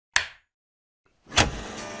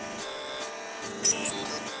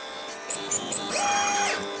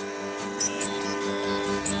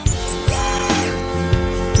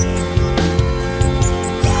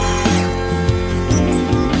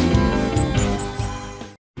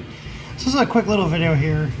So this is a quick little video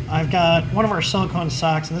here. I've got one of our silicone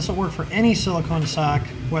socks, and this will work for any silicone sock,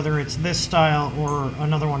 whether it's this style or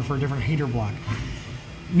another one for a different heater block.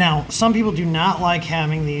 Now, some people do not like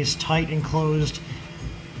having these tight enclosed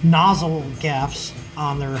nozzle gaps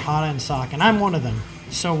on their hot end sock, and I'm one of them.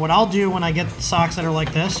 So what I'll do when I get socks that are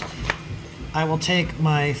like this, I will take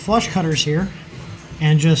my flush cutters here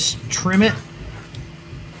and just trim it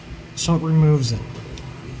so it removes it.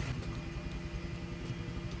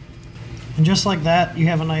 And just like that, you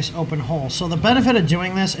have a nice open hole. So the benefit of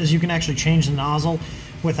doing this is you can actually change the nozzle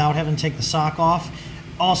without having to take the sock off.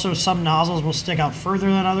 Also, some nozzles will stick out further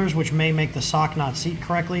than others, which may make the sock not seat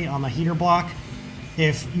correctly on the heater block.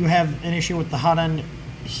 If you have an issue with the hot end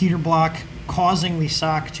heater block causing the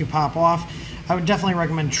sock to pop off, I would definitely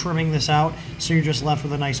recommend trimming this out so you're just left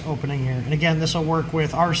with a nice opening here. And again, this will work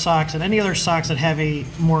with our socks and any other socks that have a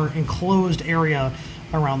more enclosed area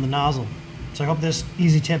around the nozzle. So I hope this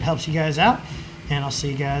easy tip helps you guys out, and I'll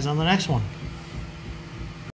see you guys on the next one.